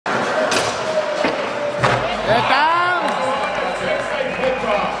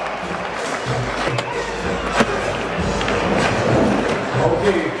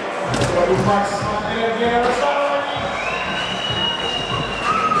maximální energie na dostávání.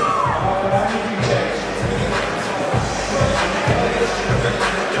 A máte na ní výček.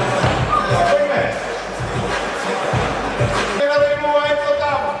 Tak pojďme. Nenadejmu a je to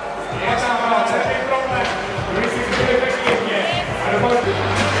tam. Je tam Habanec. Není problém. Když si chtěli pěkně.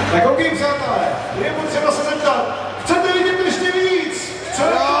 Tak ok, přátelé, je potřeba se zeptat, chcete vidět ještě víc?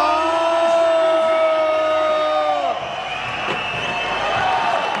 Chcete?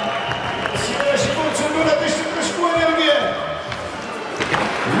 Musíme naši borcům dodat ještě trošku energie.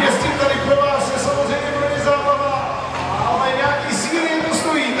 Jezdit tady pro vás je samozřejmě pro ně zábava, ale nějaký síly je to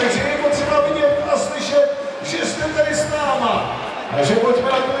stojí, takže je potřeba vidět a slyšet, že jste tady s náma. Takže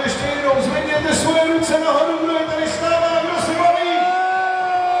pojďme na to ještě jednou, zvedněte svoje ruce nahoru, kdo je tady s náma, kdo se baví.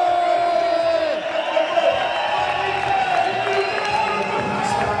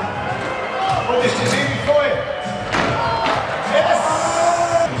 Ještě říví tvoje. Yes!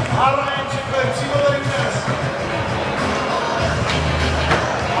 A Ryan Sheckler přímo tady dnes.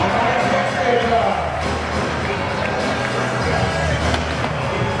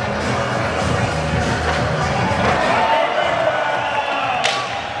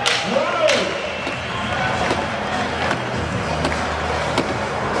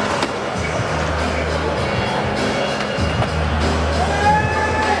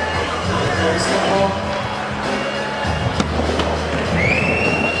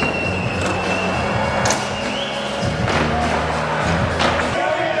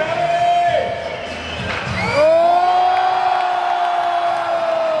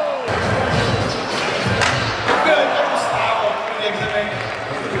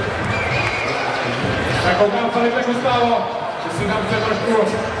 Koukám, co tak ustálo, že si tam chce trošku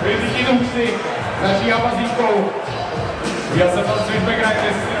vyzítí ústy za ží a bazíkou. Viděl jsem tam switchback ride,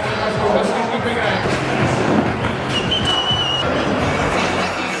 jestli si tam zkoušel switchback ride.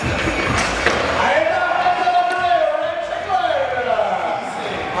 A je tam Sheckler!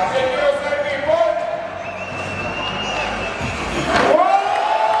 A teď je rozhodný bod!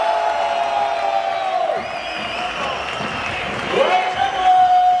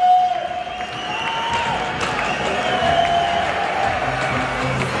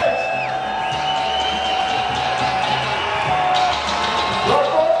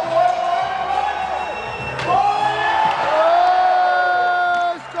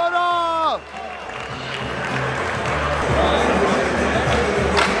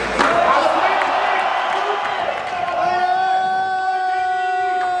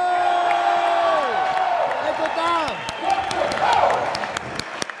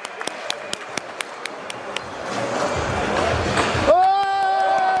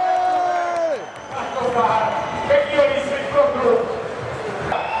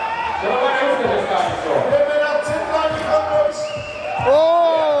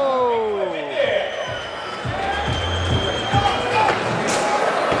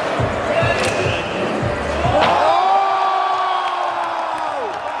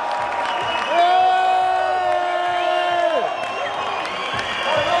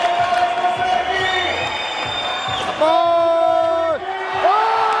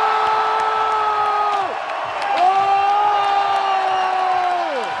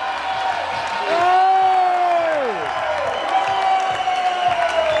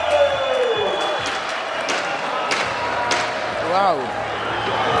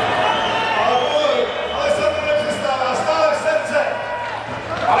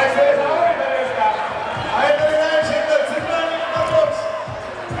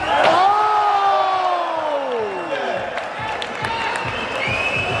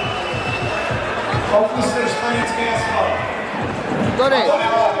 Opustil štvanický asfalt. Torey.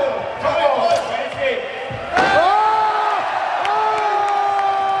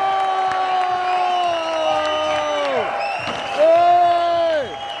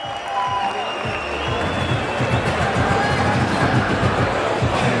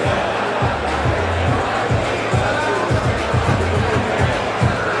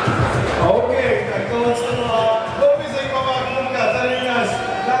 OK, tak tohle byla velmi zajímavá chvilka tady u nás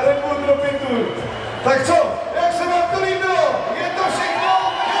na Redbull-Drop. Tak co? Jak se vám to líbilo? Je to všechno?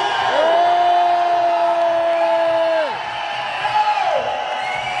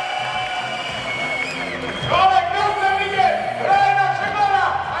 Ale kdo chce vidět Ryana Shecklera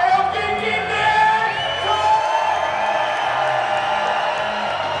a jeho kinky dnes?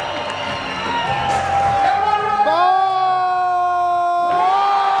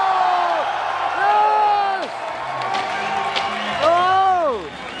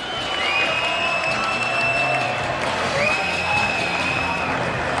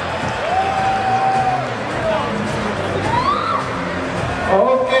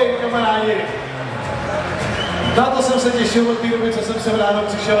 jsem se těšil od té doby, co jsem sem ráno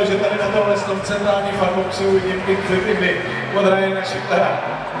přišel, že tady na tohle centrální farmoxu uvidím ty filmy od Ryana Shecklera.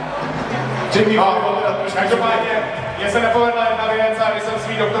 Každopádně, mně se nepovedla jedna věc a když jsem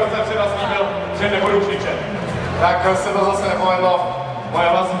svý doktorce třeba slíbil, že nebudu křičet. Tak se to zase nepovedlo. Moje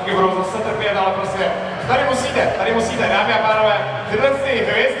hlasivky budou zase trpět, ale prostě tady musíte, dámy a pánové, tyhle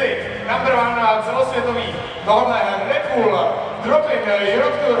hvězdy, number one celosvětový, tohle Redbull-Drop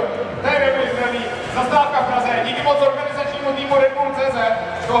EuroTour, to je neuvěřitelný, zastávka v Praze, díky moc organizačnímu týmu Redbull.cz,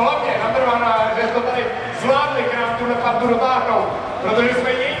 to hlavně number one, že to tady zvládli k nám tuhle partu dotáhnout, protože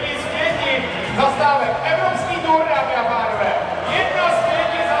jsme jedni z 5 zastávek, evropský tour, dámy a pánové, jedna z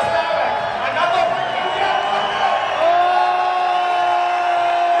 5 zastávek a na to pojďme udělat.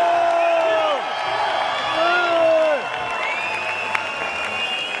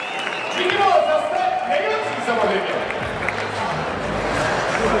 Díky moc, zase nejlepší samozřejmě.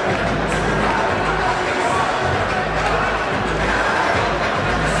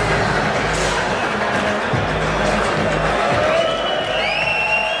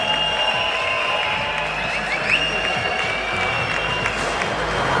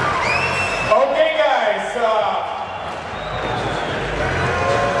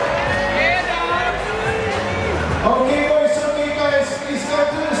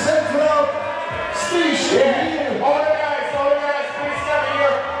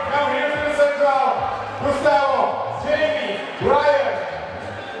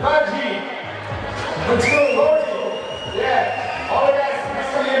 Let's go, Torey! Yeah, all the guys, please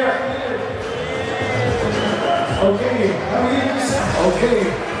come here. OK.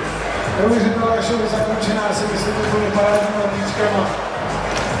 Neuvěřitelná show zakončená, si myslím, že bude parádníma píčkama.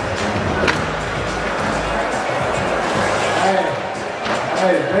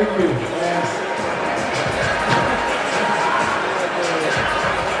 Hey, thank you. Yes.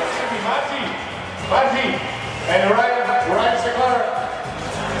 Marty, and Ryan Sheckler.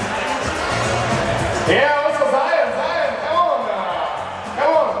 Yeah, also Zion,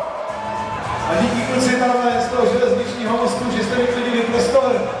 come on. A díky kluci tamhle z toho železničního mostu, že jste vyklidili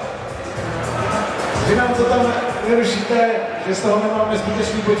prostor. Že nám to tam nerušíte, že z toho nemáme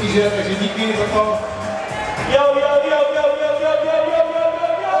zbytečný potíže, takže díky za to. Jo.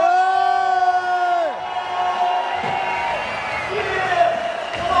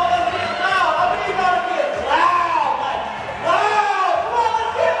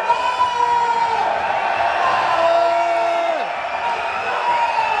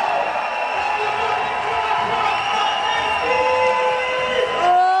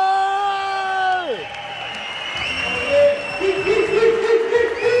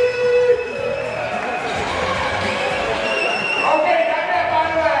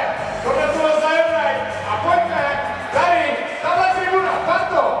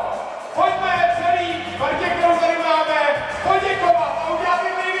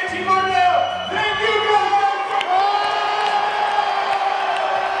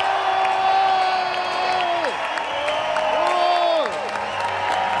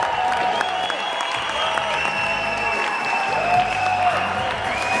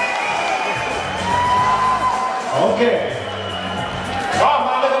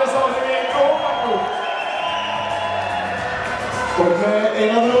 Máme tady samozřejmě koupaku. Pojďme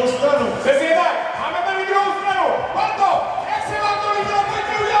i na druhou stranu. Přesně tak, máme tady druhou stranu. Marto, jak se vám to líbilo,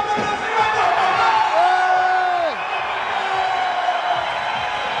 pojďme udělat to na Štvanice.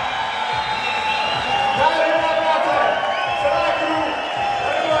 Tady byla práce, celá crew,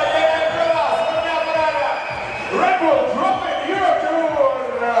 tady byla jeden pro vás, hodná paráda. Redbull-Drop EuroTour.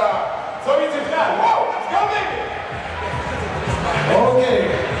 Co víc si přát? Wow, let's go baby. OK,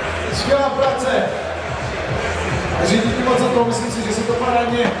 skvělá práce. Takže díky moc za to, myslím si, že se to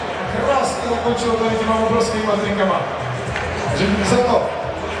parádně krásně zakončilo tady těma obrovskýma drinkama. Takže díky za to.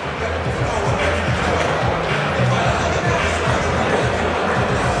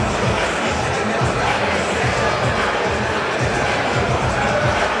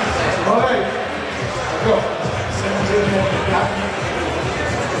 Alright. Tak jo, samozřejmě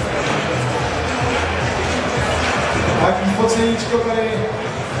nějaký foceníčko tady.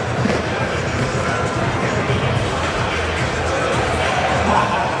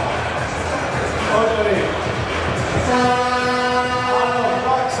 Odry. Ano,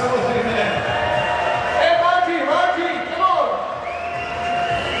 tak samozřejmě. Hey Marty, come on.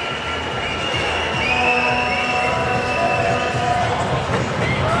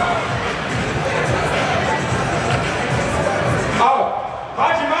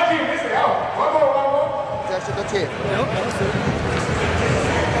 Marty, listen, one more. Chce ještě točit? Jo,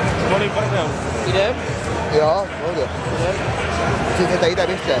 volný prdel. Jdem? Jo, pojď. Jdem. Přijďte tady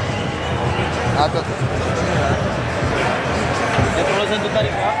běžte. A to... Neprolezem to tady,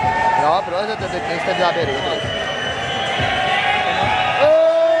 Jo, prolezete, teď nejste v záběru.